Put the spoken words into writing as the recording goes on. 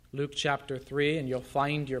Luke chapter 3, and you'll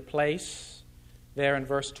find your place there in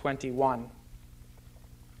verse 21.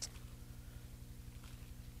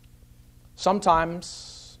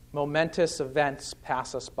 Sometimes momentous events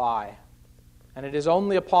pass us by, and it is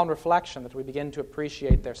only upon reflection that we begin to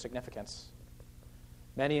appreciate their significance.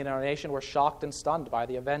 Many in our nation were shocked and stunned by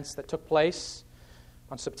the events that took place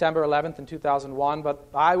on September 11th in 2001, but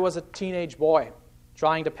I was a teenage boy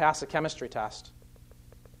trying to pass a chemistry test.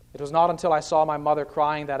 It was not until I saw my mother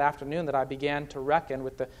crying that afternoon that I began to reckon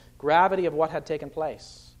with the gravity of what had taken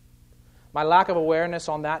place. My lack of awareness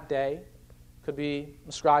on that day could be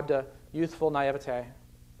ascribed to youthful naivete.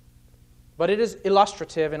 But it is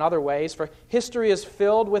illustrative in other ways, for history is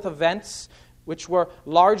filled with events which were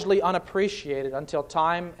largely unappreciated until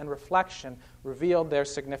time and reflection revealed their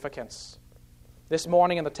significance. This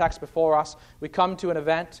morning in the text before us, we come to an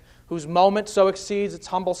event whose moment so exceeds its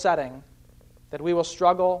humble setting that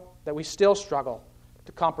we still struggle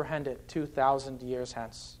to comprehend it 2,000 years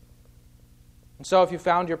hence. And so if you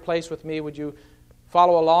found your place with me, would you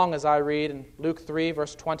follow along as I read in Luke 3,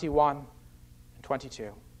 verse 21 and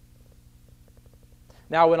 22.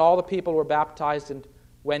 Now when all the people were baptized, and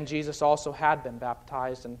when Jesus also had been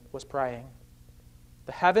baptized and was praying,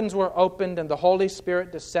 the heavens were opened, and the Holy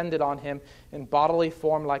Spirit descended on him in bodily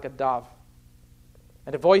form like a dove.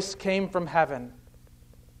 And a voice came from heaven,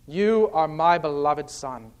 "You are my beloved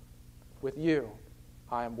Son. With you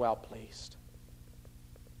I am well pleased."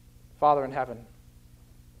 Father in heaven,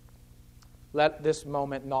 let this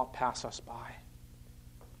moment not pass us by.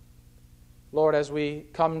 Lord, as we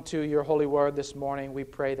come to your holy word this morning, we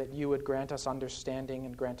pray that you would grant us understanding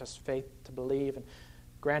and grant us faith to believe and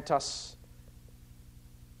grant us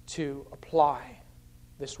to apply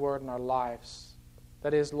this word in our lives.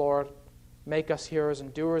 That is, Lord, make us hearers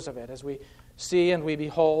and doers of it as we see and we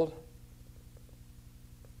behold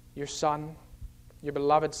your Son, your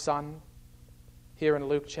beloved Son, here in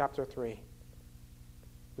Luke chapter 3.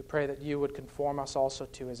 We pray that you would conform us also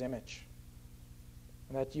to his image,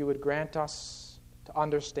 and that you would grant us to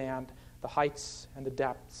understand the heights and the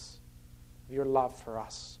depths of your love for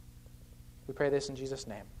us. We pray this in Jesus'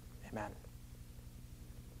 name. Amen.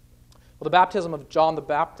 Well, the baptism of John the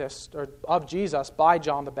Baptist, or of Jesus by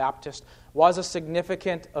John the Baptist, was a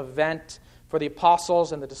significant event for the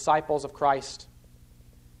apostles and the disciples of Christ.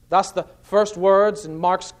 Thus, the first words in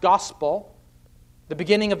Mark's gospel, the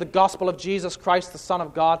beginning of the gospel of Jesus Christ, the Son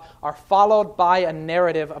of God, are followed by a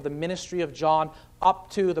narrative of the ministry of John up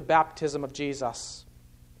to the baptism of Jesus.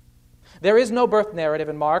 There is no birth narrative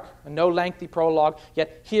in Mark, and no lengthy prologue,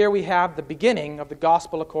 yet here we have the beginning of the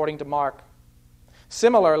gospel according to Mark.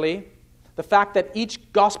 Similarly, the fact that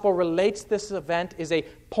each gospel relates this event is a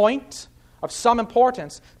point of some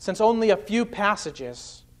importance, since only a few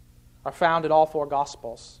passages are found in all four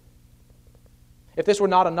gospels. If this were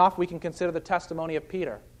not enough, we can consider the testimony of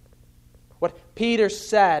Peter. What Peter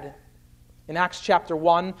said in Acts chapter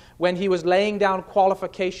 1 when he was laying down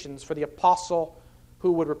qualifications for the apostle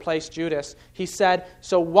who would replace Judas. He said,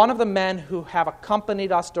 "So one of the men who have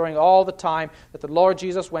accompanied us during all the time that the Lord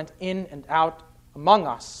Jesus went in and out among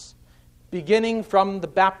us, beginning from the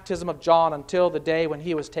baptism of John until the day when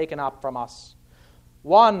he was taken up from us.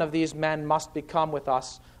 One of these men must become with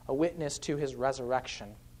us a witness to his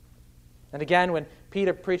resurrection." And again, when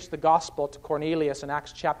Peter preached the gospel to Cornelius in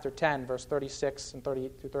Acts chapter 10, verse 36 and 30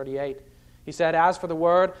 through 38, he said, "As for the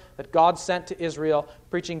word that God sent to Israel,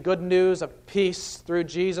 preaching good news of peace through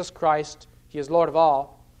Jesus Christ, he is Lord of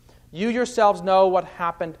all, you yourselves know what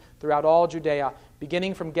happened throughout all Judea,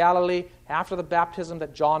 beginning from Galilee after the baptism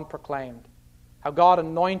that John proclaimed, how God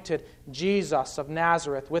anointed Jesus of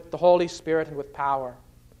Nazareth with the Holy Spirit and with power.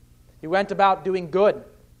 He went about doing good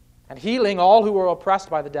and healing all who were oppressed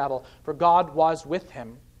by the devil, for God was with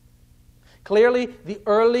him." Clearly, the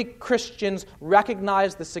early Christians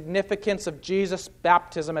recognized the significance of Jesus'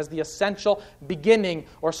 baptism as the essential beginning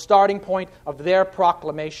or starting point of their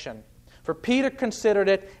proclamation. For Peter considered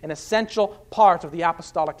it an essential part of the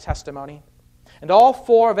apostolic testimony. And all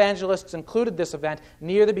four evangelists included this event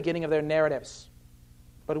near the beginning of their narratives.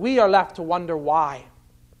 But we are left to wonder why.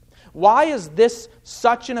 Why is this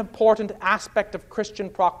such an important aspect of Christian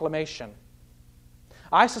proclamation?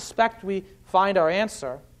 I suspect we find our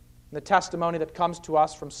answer in the testimony that comes to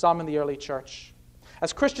us from some in the early church.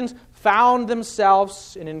 As Christians found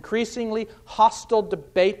themselves in increasingly hostile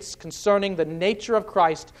debates concerning the nature of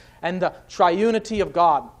Christ and the triunity of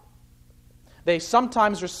God, they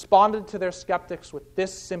sometimes responded to their skeptics with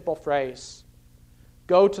this simple phrase,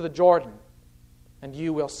 "Go to the Jordan, and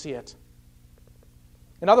you will see it."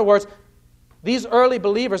 In other words, These early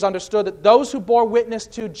believers understood that those who bore witness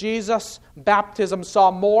to Jesus' baptism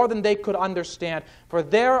saw more than they could understand. For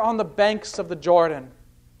there on the banks of the Jordan,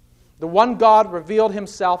 the one God revealed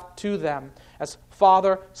himself to them as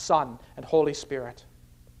Father, Son, and Holy Spirit.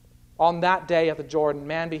 On that day at the Jordan,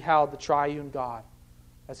 man beheld the triune God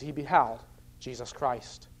as he beheld Jesus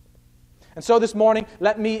Christ. And so this morning,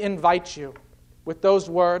 let me invite you with those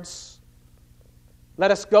words.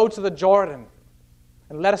 Let us go to the Jordan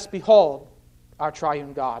and let us behold our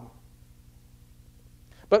triune God.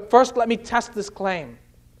 But first, let me test this claim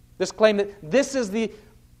that this is the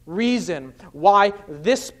reason why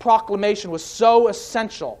this proclamation was so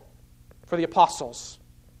essential for the apostles.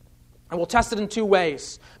 And we'll test it in two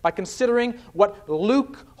ways. By considering what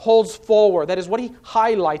Luke holds forward, that is, what he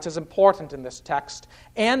highlights as important in this text,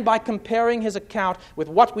 and by comparing his account with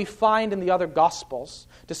what we find in the other Gospels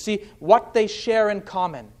to see what they share in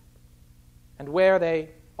common and where they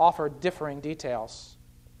offer differing details.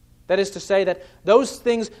 That is to say that those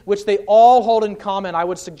things which they all hold in common, I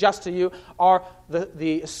would suggest to you, are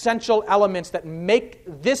the essential elements that make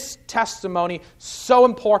this testimony so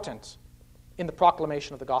important in the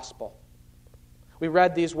proclamation of the gospel. We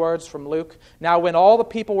read these words from Luke. Now when all the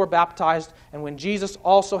people were baptized, and when Jesus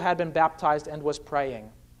also had been baptized and was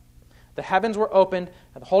praying, the heavens were opened,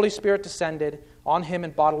 and the Holy Spirit descended on him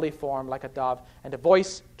in bodily form like a dove, and a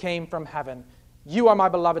voice came from heaven, "You are my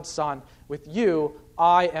beloved Son. With you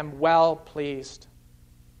I am well pleased."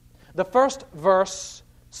 The first verse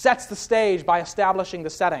sets the stage by establishing the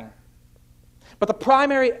setting. But the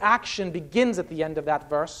primary action begins at the end of that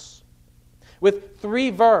verse with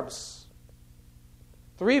three verbs.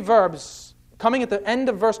 Three verbs coming at the end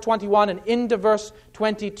of verse 21 and into verse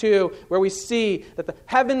 22, where we see that the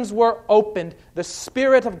heavens were opened, the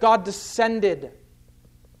Spirit of God descended,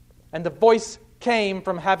 and the voice came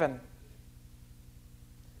from heaven.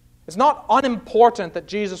 It's not unimportant that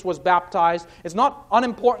Jesus was baptized. It's not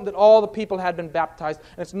unimportant that all the people had been baptized.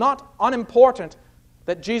 And it's not unimportant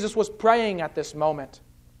that Jesus was praying at this moment.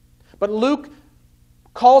 But Luke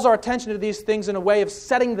calls our attention to these things in a way of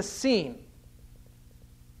setting the scene.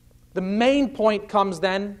 The main point comes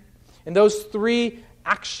then in those three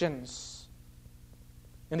actions: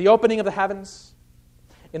 in the opening of the heavens,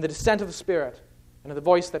 in the descent of the Spirit, and in the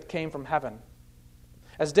voice that came from heaven.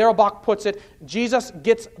 As Darrell Bock puts it, Jesus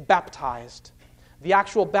gets baptized. The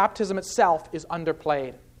actual baptism itself is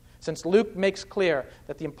underplayed, since Luke makes clear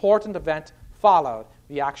that the important event followed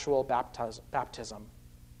the actual baptism.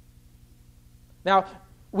 Now,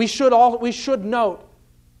 we should note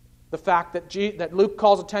the fact that Luke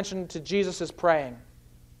calls attention to Jesus' praying.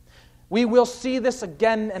 We will see this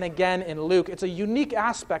again and again in Luke. It's a unique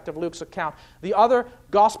aspect of Luke's account. The other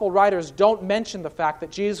gospel writers don't mention the fact that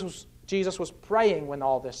Jesus was praying when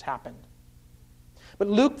all this happened. But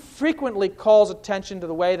Luke frequently calls attention to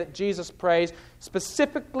the way that Jesus prays,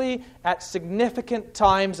 specifically at significant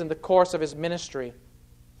times in the course of his ministry.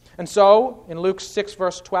 And so, in Luke 6,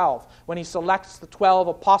 verse 12, when he selects the 12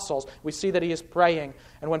 apostles, we see that he is praying.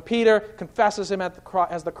 And when Peter confesses him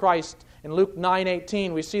as the Christ, in Luke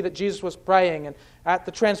 9:18, we see that Jesus was praying. And at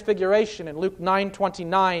the Transfiguration, in Luke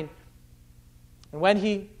 9:29, and when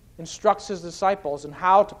he instructs his disciples in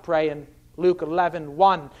how to pray in Luke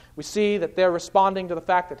 11:1, we see that they're responding to the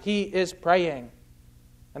fact that he is praying.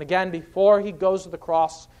 And again, before he goes to the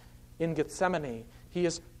cross in Gethsemane, he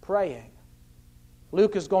is praying.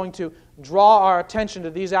 Luke is going to draw our attention to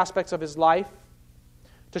these aspects of his life,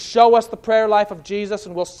 to show us the prayer life of Jesus,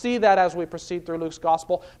 and we'll see that as we proceed through Luke's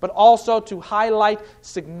gospel, but also to highlight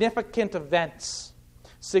significant events.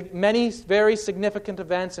 Many very significant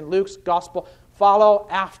events in Luke's gospel follow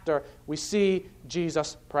after we see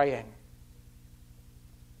Jesus praying.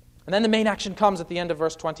 And then the main action comes at the end of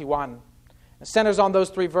verse 21. It centers on those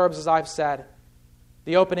three verbs, as I've said: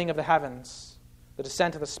 the opening of the heavens, the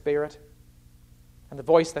descent of the Spirit, and the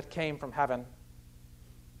voice that came from heaven.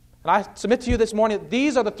 And I submit to you this morning that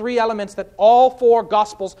these are the three elements that all four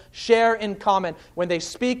Gospels share in common when they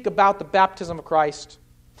speak about the baptism of Christ.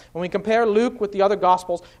 When we compare Luke with the other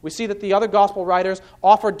Gospels, we see that the other Gospel writers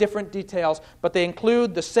offer different details, but they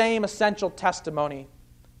include the same essential testimony.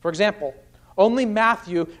 For example, only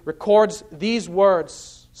Matthew records these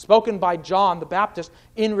words spoken by John the Baptist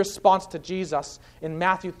in response to Jesus in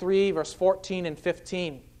Matthew 3, verse 14 and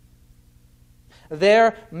 15.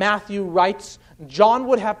 There, Matthew writes, John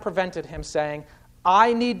would have prevented him, saying,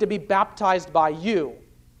 "I need to be baptized by you,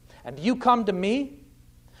 and you come to me?"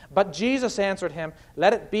 But Jesus answered him,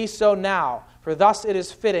 "Let it be so now, for thus it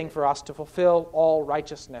is fitting for us to fulfill all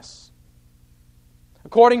righteousness."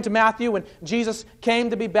 According to Matthew, when Jesus came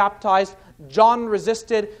to be baptized, John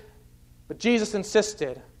resisted, but Jesus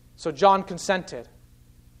insisted. So John consented.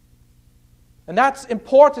 And that's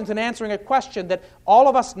important in answering a question that all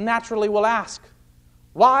of us naturally will ask.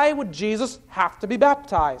 Why would Jesus have to be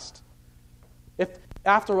baptized? If,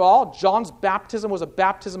 after all, John's baptism was a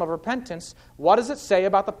baptism of repentance, what does it say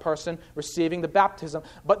about the person receiving the baptism?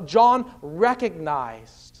 But John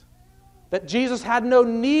recognized that Jesus had no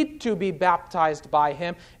need to be baptized by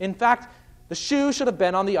him. In fact, the shoe should have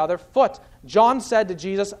been on the other foot. John said to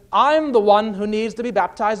Jesus, "I'm the one who needs to be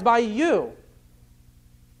baptized by you."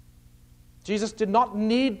 Jesus did not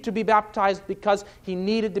need to be baptized because he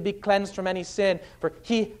needed to be cleansed from any sin, for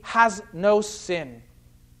he has no sin.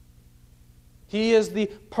 He is the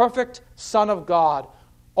perfect Son of God,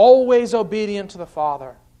 always obedient to the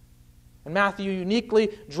Father. And Matthew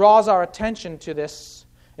uniquely draws our attention to this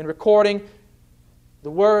in recording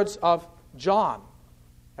the words of John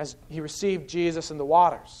as he received Jesus in the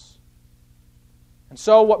waters. And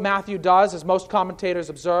so what Matthew does, as most commentators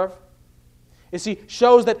observe, is he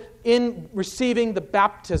shows that in receiving the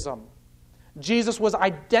baptism, Jesus was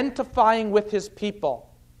identifying with his people,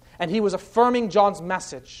 and he was affirming John's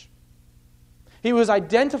message. He was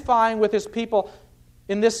identifying with his people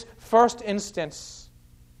in this first instance,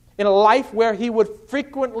 in a life where he would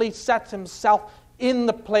frequently set himself in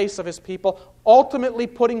the place of his people, ultimately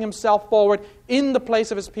putting himself forward in the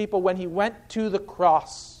place of his people when he went to the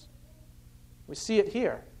cross. We see it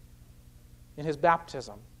here in his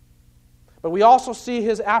baptism. But we also see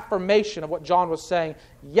his affirmation of what John was saying.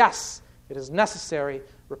 Yes, it is necessary.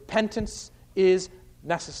 Repentance is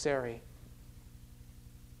necessary.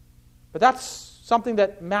 But that's something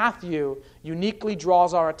that Matthew uniquely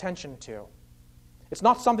draws our attention to. It's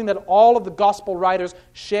not something that all of the gospel writers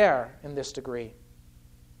share in this degree.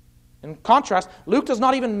 In contrast, Luke does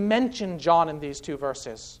not even mention John in these two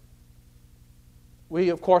verses. We,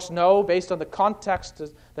 of course, know, based on the context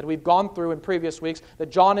that we've gone through in previous weeks, that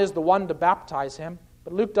John is the one to baptize him,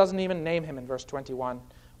 but Luke doesn't even name him in verse 21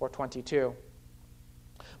 or 22.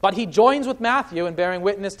 But he joins with Matthew in bearing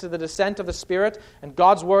witness to the descent of the Spirit and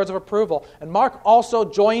God's words of approval. And Mark also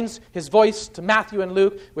joins his voice to Matthew and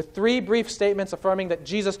Luke with three brief statements affirming that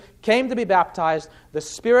Jesus came to be baptized, the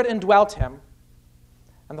Spirit indwelt him,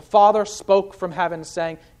 and the Father spoke from heaven,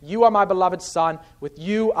 saying, "You are my beloved Son, with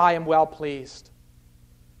you I am well pleased."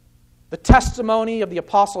 The testimony of the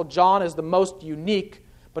Apostle John is the most unique,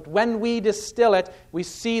 but when we distill it, we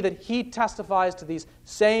see that he testifies to these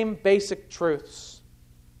same basic truths.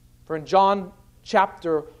 For in John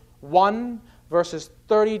chapter 1, verses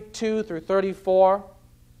 32 through 34,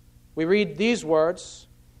 we read these words,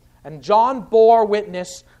 "And John bore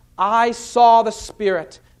witness, I saw the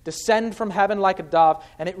Spirit descend from heaven like a dove,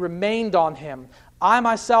 and it remained on him. I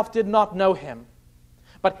myself did not know him.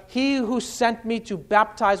 But he who sent me to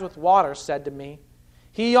baptize with water said to me,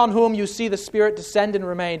 'He on whom you see the Spirit descend and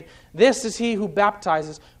remain, this is he who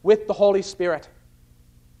baptizes with the Holy Spirit.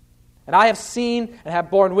 And I have seen and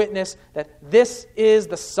have borne witness that this is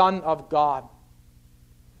the Son of God.'"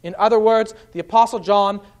 In other words, the Apostle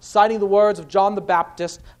John, citing the words of John the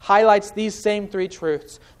Baptist, highlights these same three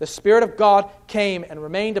truths. The Spirit of God came and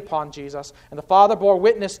remained upon Jesus, and the Father bore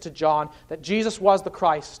witness to John that Jesus was the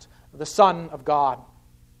Christ, the Son of God.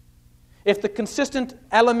 If the consistent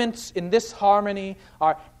elements in this harmony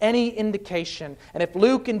are any indication, and if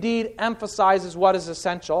Luke indeed emphasizes what is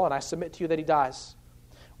essential, and I submit to you that he does,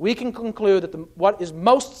 we can conclude that what is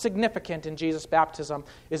most significant in Jesus' baptism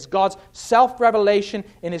is God's self-revelation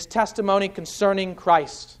in his testimony concerning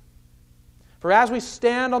Christ. For as we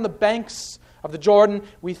stand on the banks of the Jordan,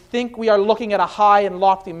 we think we are looking at a high and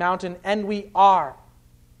lofty mountain, and we are.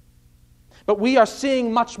 But we are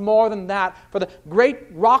seeing much more than that, for the great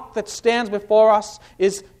rock that stands before us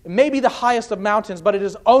is maybe the highest of mountains, but it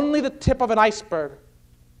is only the tip of an iceberg.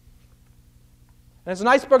 And it's an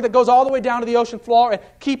iceberg that goes all the way down to the ocean floor and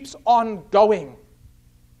keeps on going.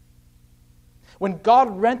 When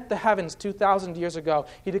God rent the heavens 2,000 years ago,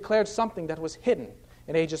 he declared something that was hidden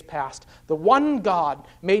in ages past. The one God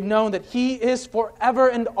made known that he is forever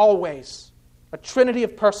and always a trinity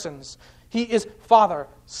of persons. He is Father,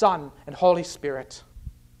 Son, and Holy Spirit.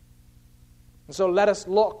 And so let us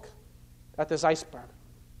look at this iceberg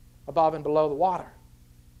above and below the water.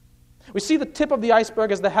 We see the tip of the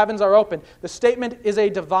iceberg as the heavens are opened. The statement is a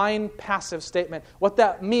divine passive statement. What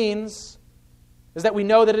that means is that we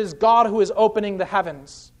know that it is God who is opening the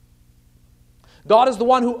heavens. God is the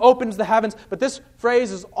one who opens the heavens, but this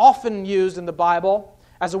phrase is often used in the Bible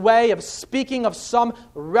as a way of speaking of some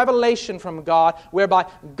revelation from God, whereby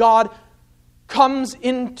God comes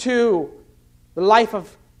into the life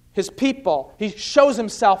of his people. He shows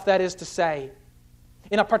himself, that is to say,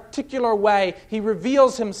 in a particular way. He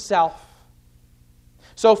reveals himself.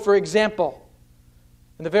 So, for example,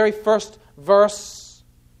 in the very first verse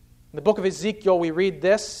in the book of Ezekiel, we read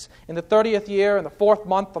this: "In the 30th year, in the 4th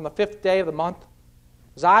month, on the 5th day of the month,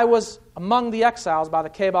 as I was among the exiles by the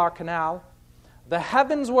Chebar Canal, the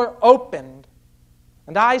heavens were opened,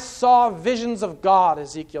 and I saw visions of God,"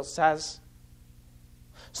 Ezekiel says.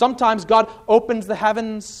 Sometimes God opens the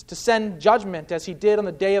heavens to send judgment, as he did on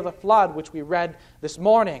the day of the flood, which we read this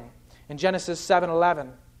morning in Genesis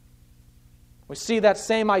 7:11. We see that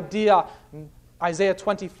same idea in Isaiah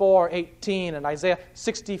 24:18 and Isaiah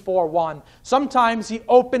 64:1. Sometimes he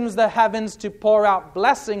opens the heavens to pour out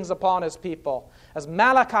blessings upon his people, as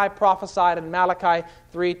Malachi prophesied in Malachi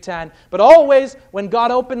 3:10. But always when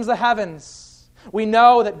God opens the heavens, we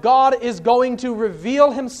know that God is going to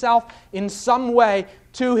reveal himself in some way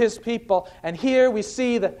to his people. And here we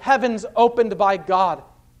see the heavens opened by God.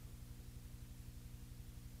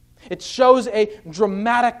 It shows a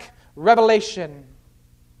dramatic revelation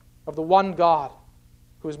of the one God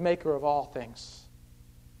who is maker of all things.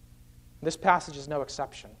 This passage is no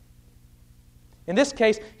exception. In this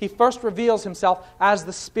case, he first reveals himself as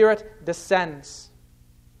the Spirit descends.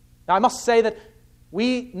 Now, I must say that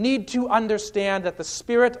we need to understand that the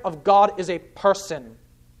Spirit of God is a person.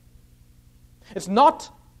 It's not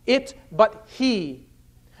it, but he.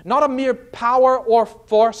 Not a mere power or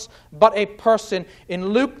force, but a person. In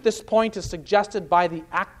Luke, this point is suggested by the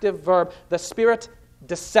active verb, the Spirit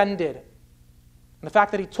descended. And the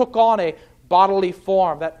fact that he took on a bodily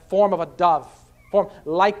form, that form of a dove, form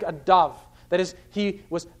like a dove. That is, he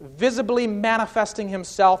was visibly manifesting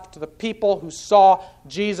himself to the people who saw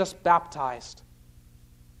Jesus baptized.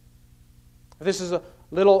 This is a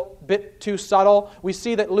little bit too subtle. We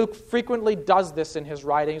see that Luke frequently does this in his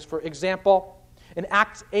writings. For example, in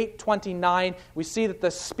Acts 8:29, we see that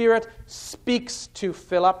the Spirit speaks to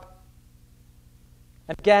Philip.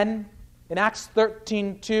 And again, in Acts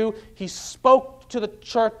 13:2, he spoke to the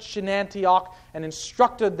church in Antioch and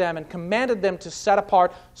instructed them and commanded them to set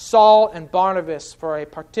apart Saul and Barnabas for a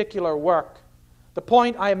particular work. The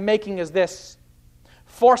point I am making is this: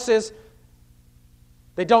 forces,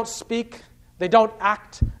 they don't speak, they don't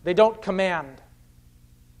act, they don't command.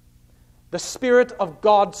 The Spirit of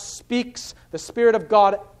God speaks, the Spirit of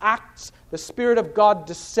God acts, the Spirit of God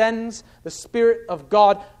descends, the Spirit of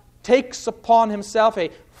God takes upon himself a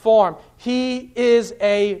form. He is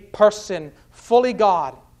a person, fully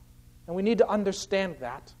God. And we need to understand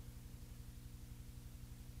that.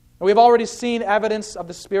 And we've already seen evidence of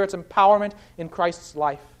the Spirit's empowerment in Christ's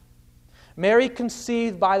life. Mary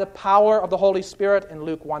conceived by the power of the Holy Spirit in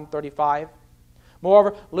Luke 1:35.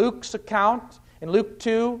 Moreover, Luke's account in Luke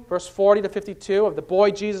 2, verse 40 to 52, of the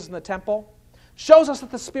boy Jesus in the temple, shows us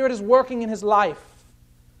that the Spirit is working in his life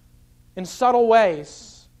in subtle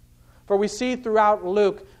ways. For we see throughout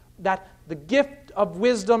Luke that the gift of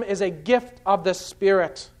wisdom is a gift of the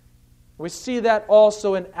Spirit. We see that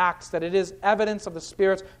also in Acts, that it is evidence of the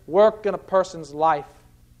Spirit's work in a person's life.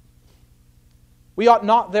 We ought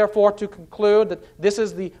not, therefore, to conclude that this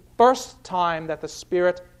is the first time that the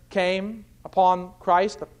Spirit came upon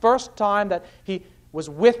Christ, the first time that he was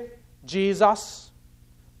with Jesus,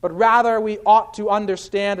 but rather we ought to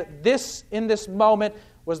understand that this, in this moment,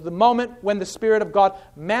 was the moment when the Spirit of God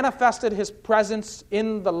manifested his presence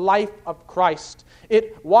in the life of Christ.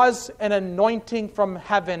 It was an anointing from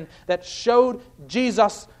heaven that showed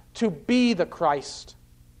Jesus to be the Christ.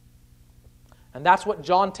 And that's what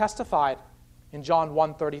John testified in John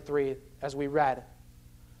 1:33, as we read.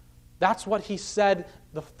 That's what he said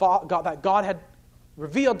that God had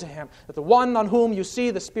revealed to him, that the one on whom you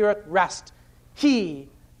see the Spirit rest, he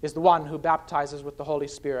is the one who baptizes with the Holy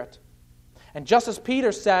Spirit. And just as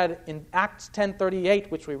Peter said in Acts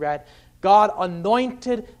 10:38, which we read, God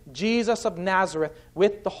anointed Jesus of Nazareth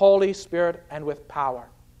with the Holy Spirit and with power.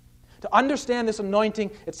 To understand this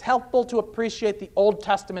anointing, it's helpful to appreciate the Old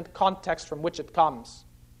Testament context from which it comes.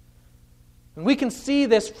 And we can see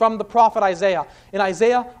this from the prophet Isaiah. In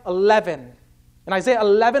Isaiah 11,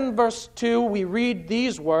 verse 2, we read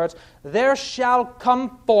these words, "There shall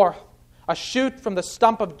come forth a shoot from the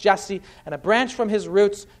stump of Jesse, and a branch from his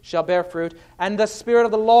roots shall bear fruit. And the Spirit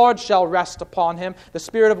of the Lord shall rest upon him, the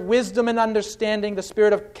Spirit of wisdom and understanding, the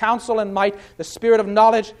Spirit of counsel and might, the Spirit of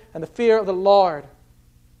knowledge and the fear of the Lord."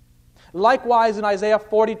 Likewise, in Isaiah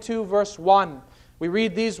 42, verse 1, we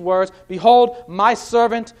read these words, "Behold, my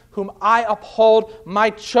servant, whom I uphold,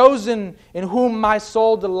 my chosen, in whom my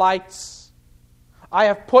soul delights. I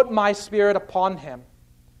have put my Spirit upon him.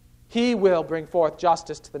 He will bring forth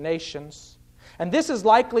justice to the nations." And this is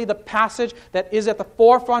likely the passage that is at the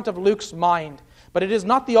forefront of Luke's mind. But it is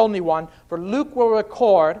not the only one, for Luke will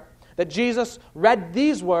record that Jesus read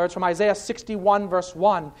these words from Isaiah 61, verse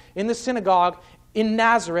 1, in the synagogue in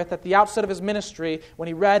Nazareth at the outset of his ministry, when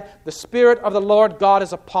he read, "The Spirit of the Lord God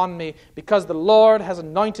is upon me, because the Lord has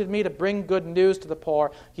anointed me to bring good news to the poor.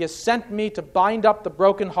 He has sent me to bind up the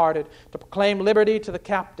brokenhearted, to proclaim liberty to the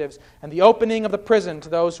captives, and the opening of the prison to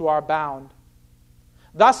those who are bound."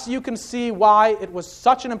 Thus you can see why it was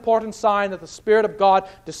such an important sign that the Spirit of God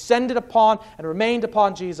descended upon and remained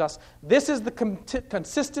upon Jesus. This is the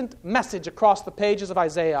consistent message across the pages of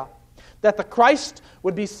Isaiah, that the Christ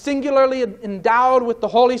would be singularly endowed with the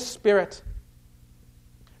Holy Spirit.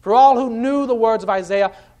 For all who knew the words of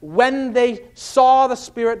Isaiah, when they saw the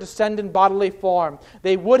Spirit descend in bodily form,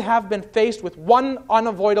 they would have been faced with one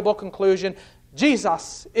unavoidable conclusion: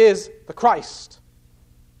 Jesus is the Christ.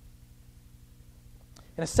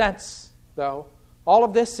 In a sense, though, all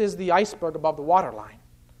of this is the iceberg above the waterline.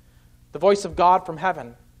 The voice of God from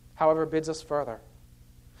heaven, however, bids us further.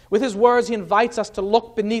 With his words, he invites us to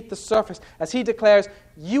look beneath the surface as he declares,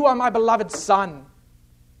 "You are my beloved Son.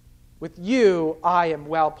 With you I am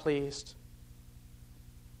well pleased."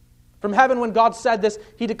 From heaven, when God said this,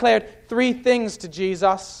 he declared three things to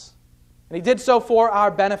Jesus, and he did so for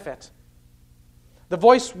our benefit. The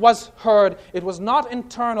voice was heard. It was not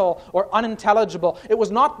internal or unintelligible. It was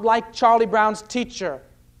not like Charlie Brown's teacher,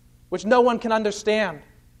 which no one can understand.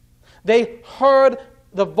 They heard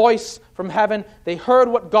the voice from heaven. They heard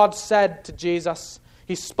what God said to Jesus.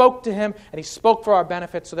 He spoke to him, and he spoke for our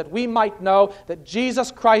benefit so that we might know that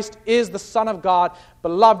Jesus Christ is the Son of God,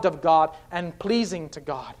 beloved of God, and pleasing to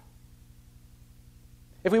God.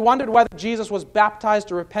 If we wondered whether Jesus was baptized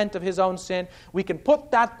to repent of his own sin, we can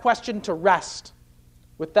put that question to rest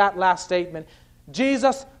with that last statement.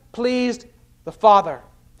 Jesus pleased the Father.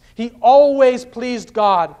 He always pleased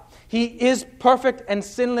God. He is perfect and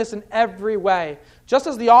sinless in every way. Just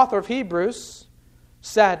as the author of Hebrews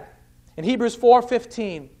said in Hebrews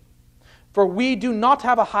 4:15, "For we do not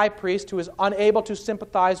have a high priest who is unable to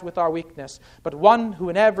sympathize with our weakness, but one who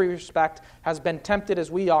in every respect has been tempted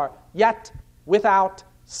as we are, yet without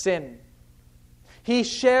sin." He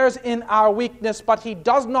shares in our weakness, but he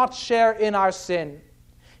does not share in our sin.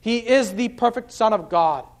 He is the perfect Son of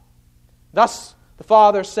God. Thus, the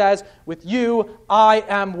Father says, "With you I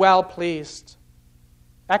am well pleased."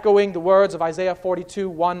 Echoing the words of Isaiah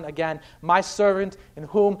 42:1 again, "My servant in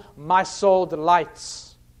whom my soul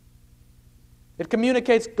delights." It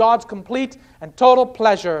communicates God's complete and total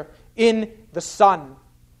pleasure in the Son.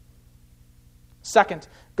 Second,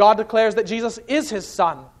 God declares that Jesus is his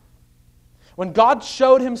Son. When God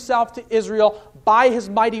showed himself to Israel by his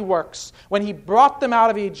mighty works, when he brought them out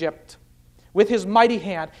of Egypt with his mighty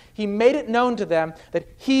hand, he made it known to them that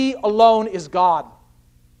he alone is God.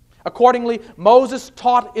 Accordingly, Moses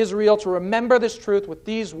taught Israel to remember this truth with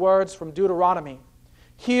these words from Deuteronomy.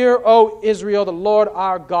 "Hear, O Israel, the Lord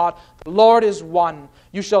our God, the Lord is one.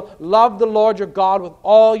 You shall love the Lord your God with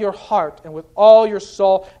all your heart and with all your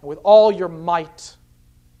soul and with all your might."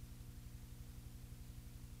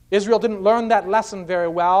 Israel didn't learn that lesson very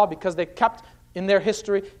well because they kept, in their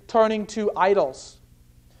history, turning to idols.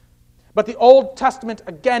 But the Old Testament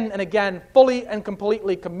again and again fully and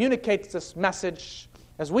completely communicates this message,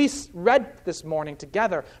 as we read this morning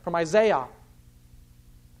together from Isaiah.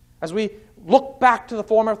 As we look back to the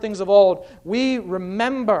former things of old, we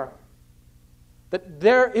remember that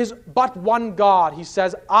there is but one God. He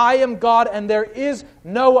says, "I am God and there is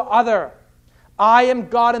no other. I am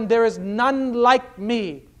God and there is none like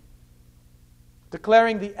me."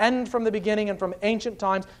 Declaring the end from the beginning and from ancient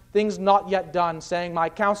times, things not yet done, saying, "My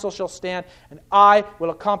counsel shall stand, and I will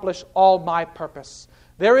accomplish all my purpose."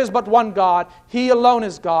 There is but one God. He alone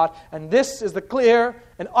is God. And this is the clear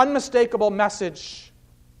and unmistakable message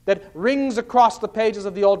that rings across the pages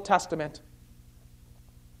of the Old Testament.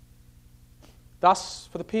 Thus,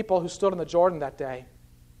 for the people who stood in the Jordan that day,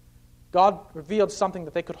 God revealed something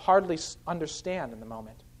that they could hardly understand in the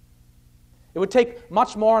moment. It would take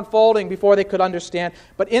much more unfolding before they could understand.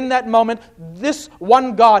 But in that moment, this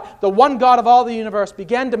one God, the one God of all the universe,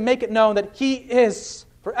 began to make it known that he is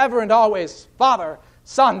forever and always Father,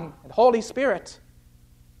 Son, and Holy Spirit.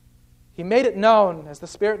 He made it known as the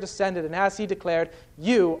Spirit descended and as he declared,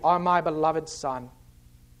 "You are my beloved Son."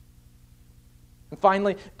 And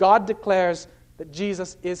finally, God declares that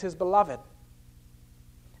Jesus is his beloved.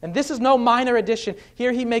 And this is no minor addition.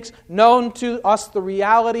 Here he makes known to us the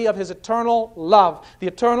reality of his eternal love, the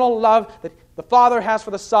eternal love that the Father has for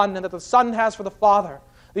the Son and that the Son has for the Father,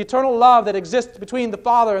 the eternal love that exists between the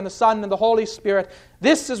Father and the Son and the Holy Spirit.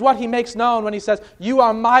 This is what he makes known when he says, "You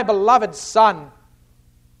are my beloved Son."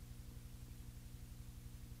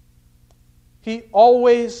 He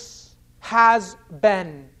always has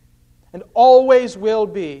been and always will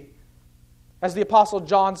be, as the Apostle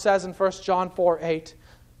John says in 1 John 4:8,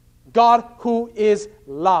 God who is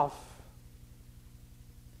love.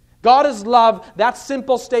 God is love. That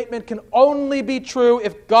simple statement can only be true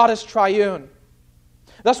if God is triune.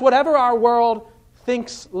 Thus, whatever our world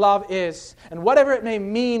thinks love is, and whatever it may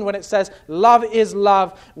mean when it says love is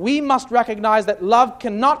love, we must recognize that love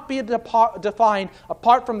cannot be defined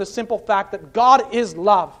apart from the simple fact that God is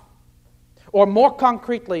love. Or more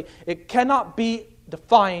concretely, it cannot be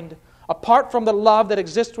defined apart from the love that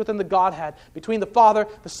exists within the Godhead, between the Father,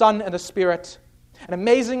 the Son, and the Spirit. And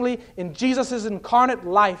amazingly, in Jesus' incarnate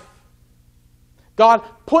life, God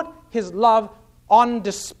put His love on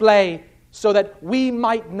display so that we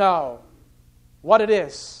might know what it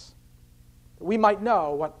is. We might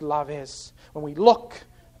know what love is when we look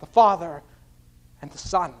at the Father and the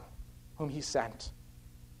Son whom He sent.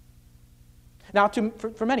 Now,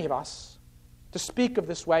 for many of us, to speak of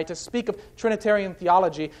this way, to speak of Trinitarian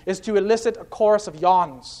theology, is to elicit a chorus of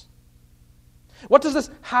yawns. What does this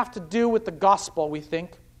have to do with the gospel, we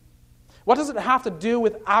think? What does it have to do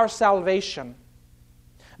with our salvation?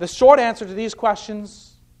 The short answer to these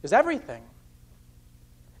questions is everything.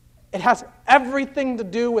 It has everything to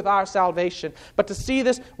do with our salvation. But to see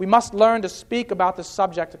this, we must learn to speak about this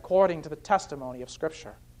subject according to the testimony of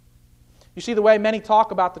Scripture. You see, the way many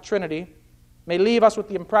talk about the Trinity may leave us with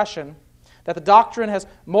the impression that the doctrine has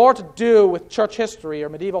more to do with church history or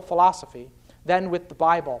medieval philosophy than with the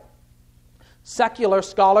Bible. Secular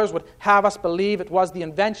scholars would have us believe it was the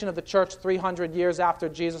invention of the church 300 years after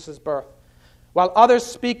Jesus' birth, while others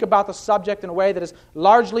speak about the subject in a way that is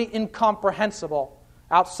largely incomprehensible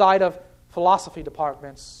outside of philosophy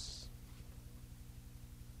departments.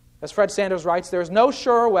 As Fred Sanders writes, there is no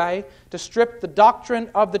surer way to strip the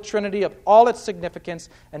doctrine of the Trinity of all its significance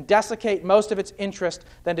and desiccate most of its interest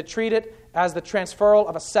than to treat it as the transferal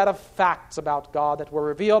of a set of facts about God that were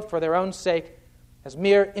revealed for their own sake as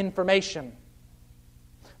mere information.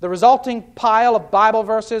 The resulting pile of Bible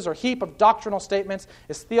verses or heap of doctrinal statements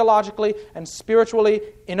is theologically and spiritually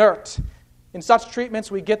inert. In such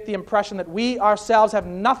treatments, we get the impression that we ourselves have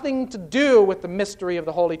nothing to do with the mystery of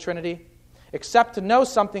the Holy Trinity, except to know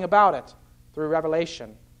something about it through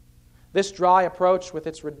revelation. This dry approach, with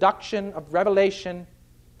its reduction of revelation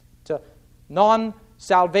to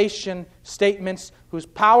non-salvation statements whose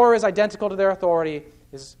power is identical to their authority,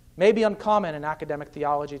 is maybe uncommon in academic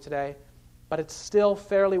theology today, but it's still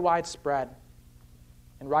fairly widespread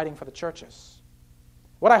in writing for the churches.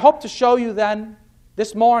 What I hope to show you then,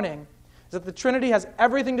 this morning, is that the Trinity has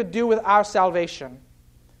everything to do with our salvation.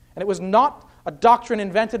 And it was not a doctrine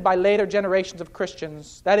invented by later generations of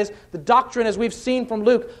Christians. That is, the doctrine, as we've seen from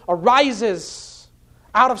Luke, arises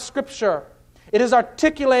out of Scripture. It was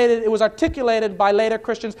articulated by later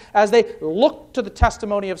Christians as they looked to the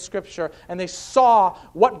testimony of Scripture and they saw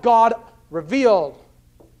what God revealed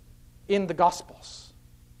in the Gospels.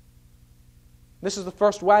 This is the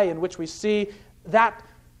first way in which we see that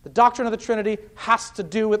the doctrine of the Trinity has to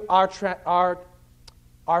do with our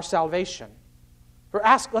salvation.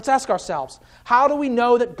 Let's ask ourselves, how do we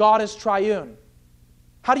know that God is triune?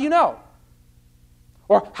 How do you know?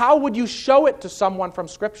 Or how would you show it to someone from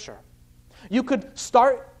Scripture? You could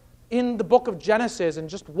start in the book of Genesis and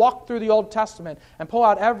just walk through the Old Testament and pull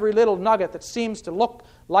out every little nugget that seems to look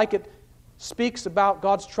like it speaks about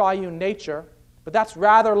God's triune nature, but that's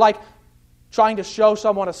rather like trying to show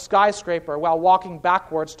someone a skyscraper while walking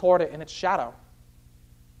backwards toward it in its shadow.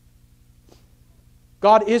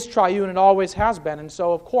 God is triune and always has been, and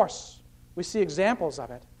so, of course, we see examples of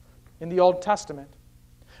it in the Old Testament.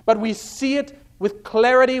 But we see it with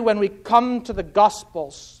clarity when we come to the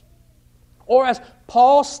Gospels. Or as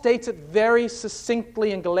Paul states it very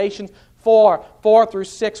succinctly in Galatians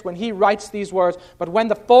 4:4-6, when he writes these words, "But when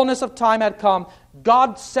the fullness of time had come,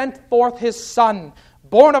 God sent forth His Son,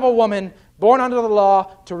 born of a woman, born under the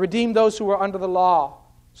law, to redeem those who were under the law,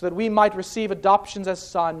 so that we might receive adoptions as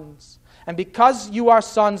sons. And because you are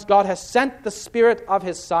sons, God has sent the Spirit of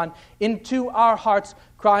His Son into our hearts,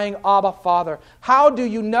 crying, Abba, Father." How do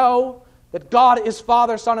you know that God is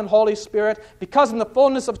Father, Son, and Holy Spirit? Because in the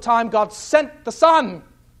fullness of time, God sent the Son.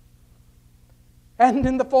 And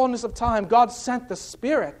in the fullness of time, God sent the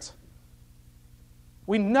Spirit.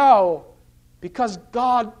 We know because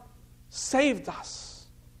God saved us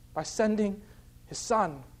by sending His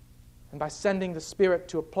Son and by sending the Spirit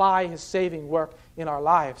to apply His saving work in our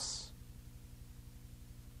lives.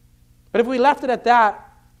 But if we left it at that,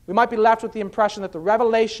 we might be left with the impression that the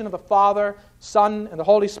revelation of the Father, Son, and the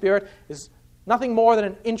Holy Spirit is nothing more than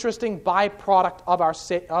an interesting byproduct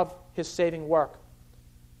of His saving work.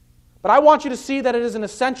 But I want you to see that it is an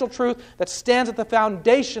essential truth that stands at the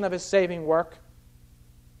foundation of His saving work.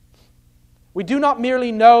 We do not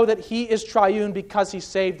merely know that He is triune because He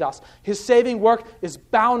saved us. His saving work is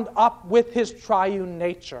bound up with His triune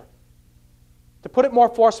nature. To put it more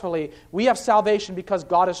forcefully, we have salvation because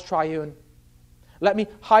God is triune. Let me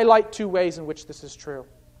highlight two ways in which this is true.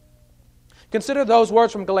 Consider those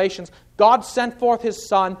words from Galatians. God sent forth His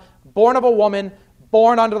Son, born of a woman,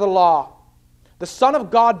 born under the law. The Son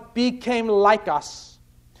of God became like us.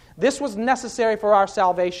 This was necessary for our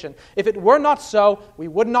salvation. If it were not so, we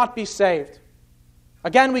would not be saved.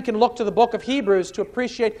 Again, we can look to the book of Hebrews to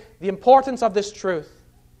appreciate the importance of this truth.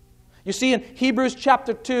 You see, in Hebrews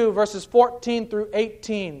chapter 2, verses 14 through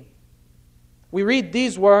 18, we read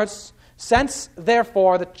these words, "Since,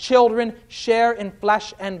 therefore, the children share in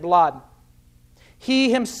flesh and blood,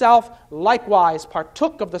 He Himself likewise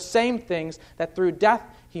partook of the same things, that through death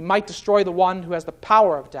He might destroy the one who has the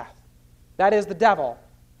power of death, that is, the devil,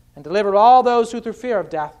 and deliver all those who through fear of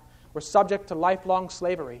death were subject to lifelong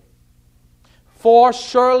slavery. For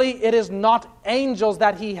surely it is not angels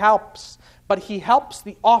that He helps, but He helps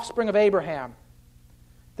the offspring of Abraham.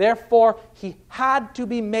 Therefore He had to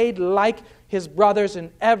be made like His brothers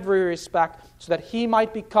in every respect, so that He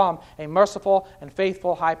might become a merciful and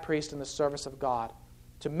faithful high priest in the service of God,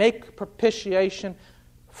 to make propitiation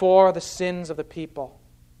for the sins of the people."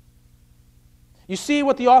 You see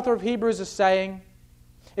what the author of Hebrews is saying?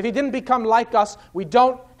 If He didn't become like us, we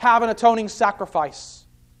don't have an atoning sacrifice.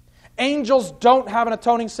 Angels don't have an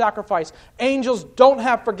atoning sacrifice. Angels don't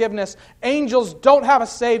have forgiveness. Angels don't have a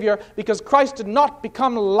Savior because Christ did not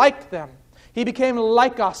become like them. He became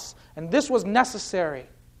like us, and this was necessary.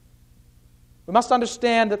 We must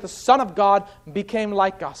understand that the Son of God became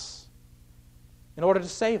like us in order to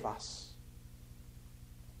save us.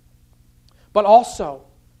 But also,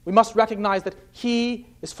 we must recognize that He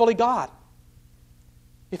is fully God.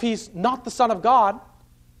 If He's not the Son of God,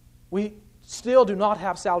 we still do not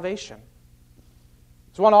have salvation.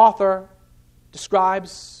 As one author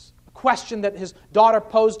describes a question that his daughter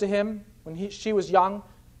posed to him when she was young.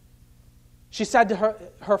 She said to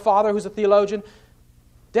her father, who's a theologian,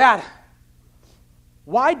 "Dad,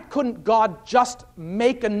 why couldn't God just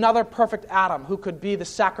make another perfect Adam who could be the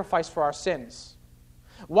sacrifice for our sins?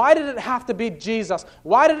 Why did it have to be Jesus?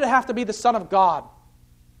 Why did it have to be the Son of God?"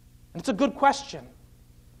 And it's a good question.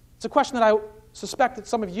 It's a question that I suspect that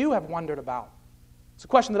some of you have wondered about. It's a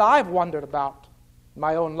question that I've wondered about in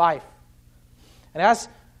my own life. And as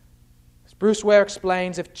Bruce Ware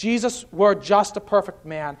explains, if Jesus were just a perfect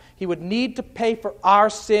man, He would need to pay for our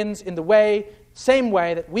sins in the same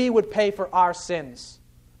way that we would pay for our sins.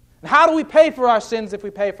 And how do we pay for our sins if we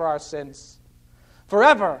pay for our sins?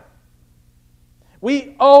 Forever.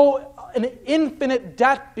 We owe an infinite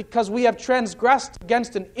debt because we have transgressed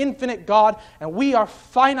against an infinite God, and we are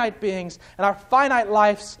finite beings, and our finite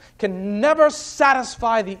lives can never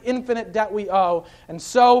satisfy the infinite debt we owe. And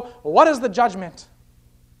so, what is the judgment?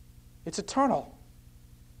 It's eternal.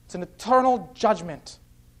 It's an eternal judgment.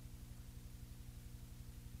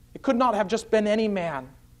 It could not have just been any man.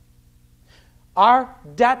 Our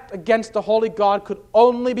debt against the holy God could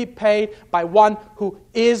only be paid by one who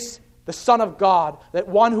is the Son of God, that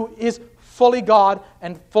one who is fully God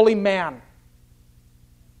and fully man.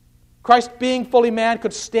 Christ, being fully man,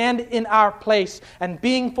 could stand in our place, and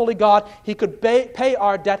being fully God, He could pay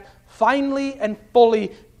our debt finally and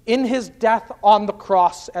fully in His death on the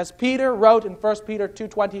cross. As Peter wrote in 1 Peter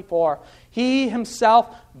 2:24, He Himself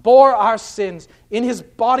bore our sins in His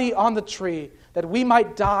body on the tree, that we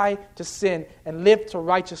might die to sin and live to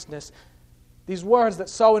righteousness. These words that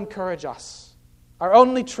so encourage us are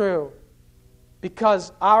only true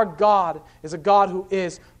because our God is a God who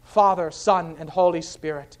is Father, Son, and Holy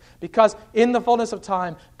Spirit. Because in the fullness of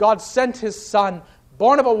time, God sent His Son,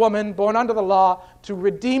 born of a woman, born under the law, to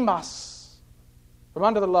redeem us from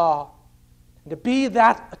under the law and to be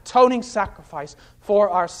that atoning sacrifice for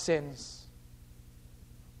our sins.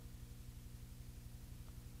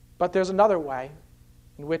 But there's another way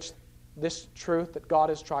in which this truth that God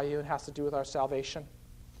is triune has to do with our salvation.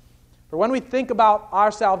 For when we think about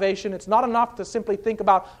our salvation, it's not enough to simply think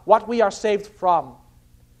about what we are saved from.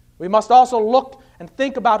 We must also look and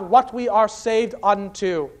think about what we are saved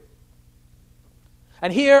unto.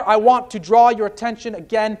 And here I want to draw your attention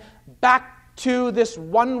again back to this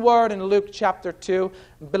one word in Luke chapter 2,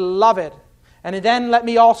 beloved. And then let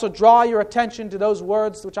me also draw your attention to those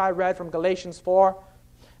words which I read from Galatians 4,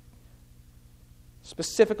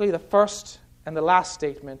 specifically the first and the last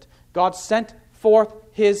statement. God sent forth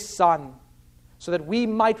His Son, so that we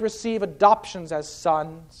might receive adoptions as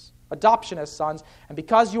sons. adoption as sons. And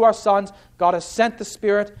because you are sons, God has sent the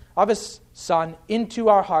Spirit of His Son into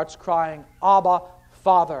our hearts, crying, Abba,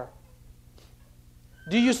 Father.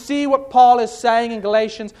 Do you see what Paul is saying in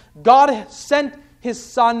Galatians? God has sent His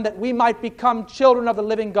Son that we might become children of the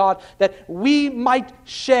living God, that we might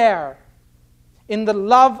share in the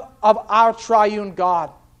love of our triune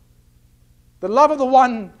God. The love of the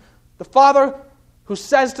one, the Father, who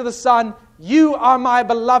says to the Son, you are my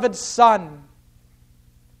beloved Son.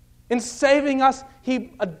 In saving us,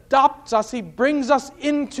 He adopts us. He brings us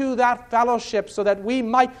into that fellowship so that we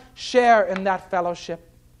might share in that fellowship,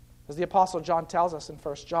 as the Apostle John tells us in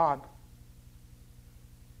 1 John.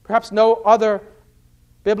 Perhaps no other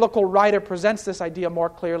biblical writer presents this idea more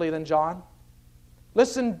clearly than John.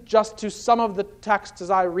 Listen just to some of the texts as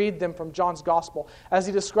I read them from John's Gospel, as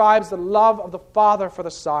he describes the love of the Father for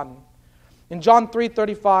the Son. In John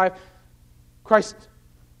 3:35, Christ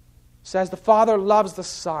says the Father loves the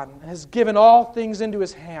Son and has given all things into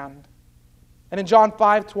His hand. And in John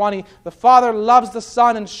 5:20, the Father loves the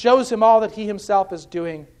Son and shows Him all that He Himself is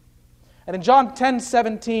doing. And in John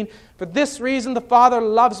 10:17, for this reason the Father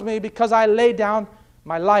loves me, because I lay down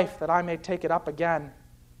my life that I may take it up again.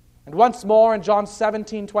 And once more in John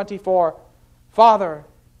 17:24, Father,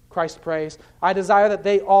 Christ prays, I desire that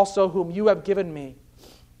they also whom you have given me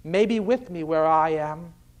may be with me where I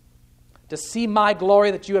am, to see my glory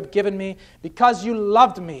that you have given me, because you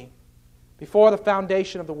loved me before the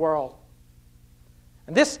foundation of the world.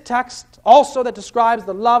 And this text also that describes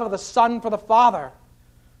the love of the Son for the Father.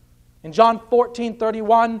 In John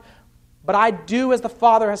 14:31, but I do as the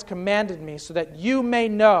Father has commanded me, so that you may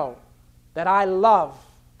know that I love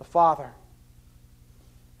the Father.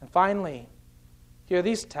 And finally, here are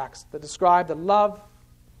these texts that describe the love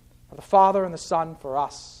of the Father and the Son for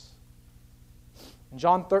us. In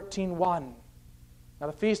John 13:1, now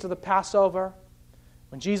the feast of the Passover,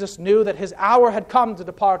 when Jesus knew that His hour had come to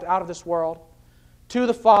depart out of this world, to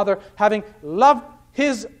the Father, having loved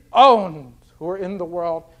His own who were in the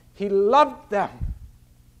world, He loved them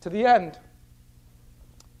to the end.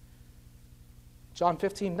 John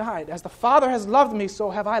 15:9, as the Father has loved me, so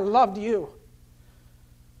have I loved you.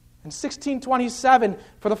 In 16:27,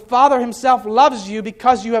 for the Father Himself loves you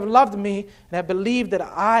because you have loved me and have believed that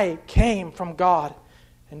I came from God.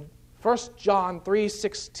 And 1 John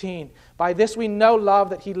 3:16, by this we know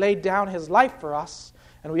love, that He laid down His life for us,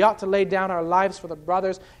 and we ought to lay down our lives for the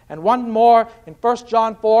brothers. And one more in 1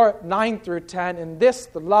 John 4:9-10, in this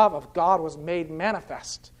the love of God was made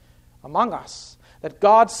manifest among us, that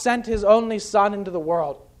God sent His only Son into the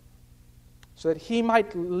world, so that we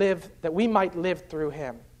might live through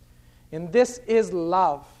Him. And this is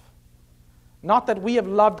love. Not that we have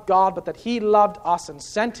loved God, but that He loved us and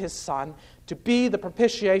sent His Son to be the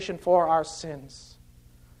propitiation for our sins.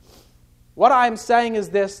 What I am saying is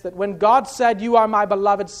this, that when God said, you are my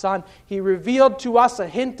beloved Son, He revealed to us a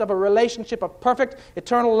hint of a relationship of perfect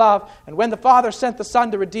eternal love. And when the Father sent the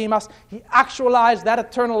Son to redeem us, He actualized that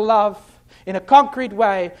eternal love in a concrete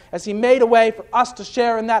way, as He made a way for us to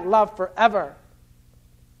share in that love forever.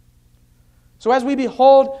 So as we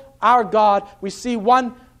behold our God, we see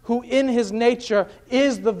one who in His nature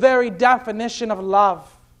is the very definition of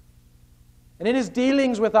love. And in His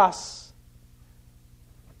dealings with us,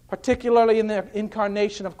 particularly in the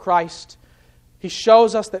incarnation of Christ, He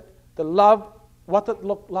shows us that the love, what the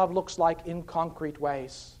love looks like in concrete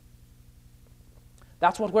ways.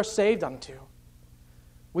 That's what we're saved unto.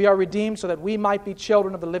 We are redeemed so that we might be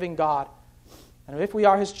children of the living God. And if we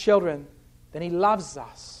are His children, then He loves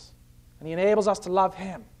us. And He enables us to love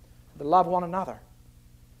Him, to love one another.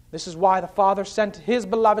 This is why the Father sent His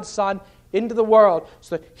beloved Son into the world,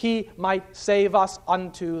 so that He might save us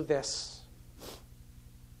unto this.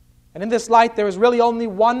 And in this light, there is really only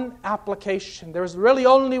one application. There is really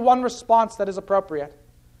only one response that is appropriate.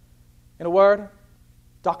 In a word,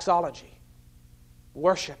 doxology,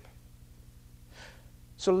 worship.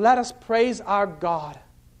 So let us praise our God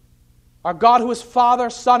who is Father,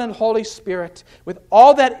 Son, and Holy Spirit, with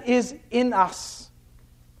all that is in us.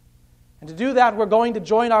 And to do that, we're going to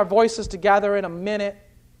join our voices together in a minute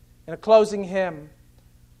in a closing hymn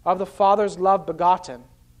of the Father's love begotten.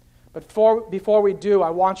 But before we do,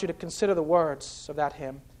 I want you to consider the words of that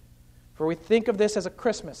hymn. For we think of this as a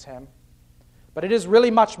Christmas hymn, but it is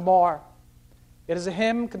really much more. It is a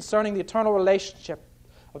hymn concerning the eternal relationship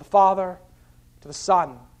of the Father to the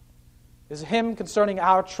Son. It is a hymn concerning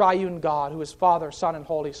our triune God, who is Father, Son, and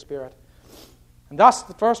Holy Spirit. And thus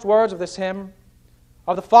the first words of this hymn,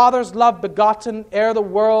 of the Father's love begotten ere the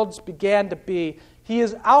worlds began to be. He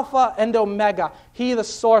is Alpha and Omega. He the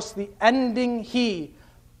source, the ending He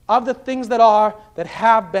of the things that are, that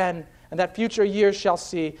have been, and that future years shall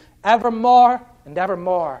see. evermore and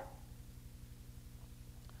evermore.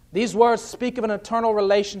 These words speak of an eternal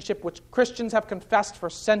relationship which Christians have confessed for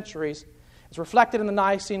centuries. It's reflected in the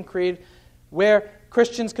Nicene Creed, where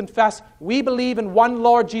Christians confess, we believe in one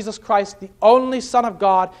Lord Jesus Christ, the only Son of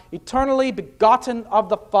God, eternally begotten of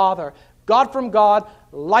the Father, God from God,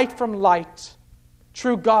 light from light,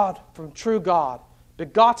 true God from true God,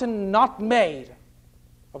 begotten, not made,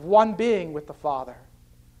 of one being with the Father.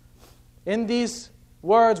 In these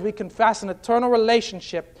words, we confess an eternal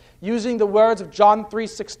relationship using the words of John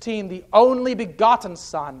 3:16, the only begotten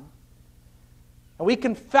Son. And we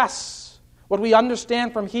confess what we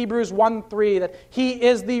understand from Hebrews 1:3, that He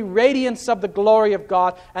is the radiance of the glory of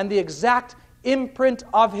God and the exact imprint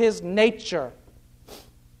of His nature.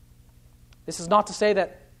 This is not to say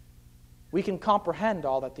that we can comprehend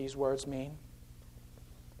all that these words mean,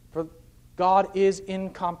 for God is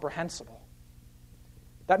incomprehensible.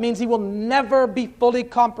 That means He will never be fully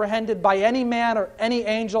comprehended by any man or any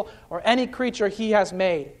angel or any creature He has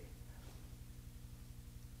made.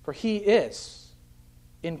 For He is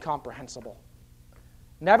incomprehensible.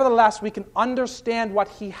 Nevertheless, we can understand what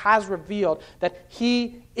He has revealed, that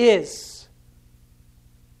He is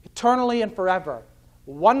eternally and forever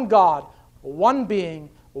one God, one being,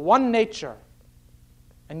 one nature,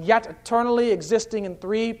 and yet eternally existing in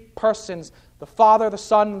three persons, the Father, the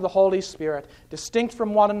Son, and the Holy Spirit, distinct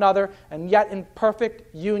from one another, and yet in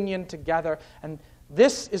perfect union together. And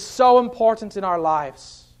this is so important in our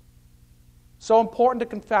lives. So important to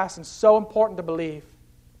confess and so important to believe.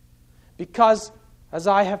 Because, as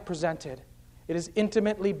I have presented, it is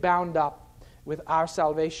intimately bound up with our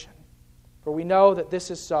salvation. For we know that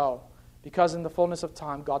this is so, because in the fullness of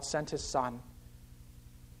time God sent His Son.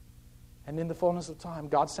 And in the fullness of time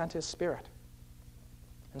God sent His Spirit.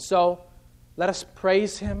 And so, let us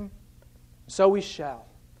praise Him, so we shall,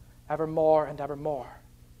 evermore and evermore.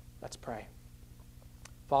 Let's pray.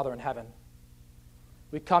 Father in heaven,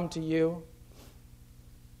 we come to You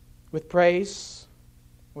with praise,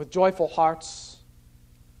 with joyful hearts,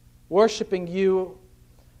 worshiping You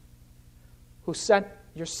who sent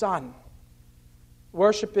Your Son,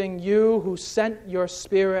 worshiping You who sent Your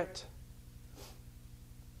Spirit,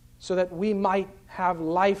 so that we might have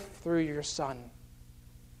life through Your Son.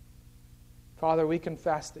 Father, we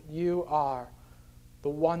confess that You are the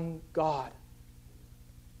one God.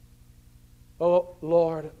 O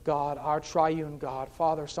Lord God, our triune God,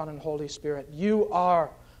 Father, Son, and Holy Spirit, You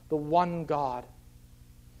are the one God,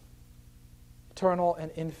 eternal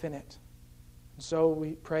and infinite. And so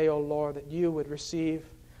we pray, O Lord, that You would receive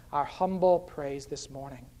our humble praise this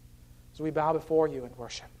morning as we bow before You in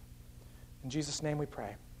worship. In Jesus' name we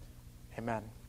pray. Amen.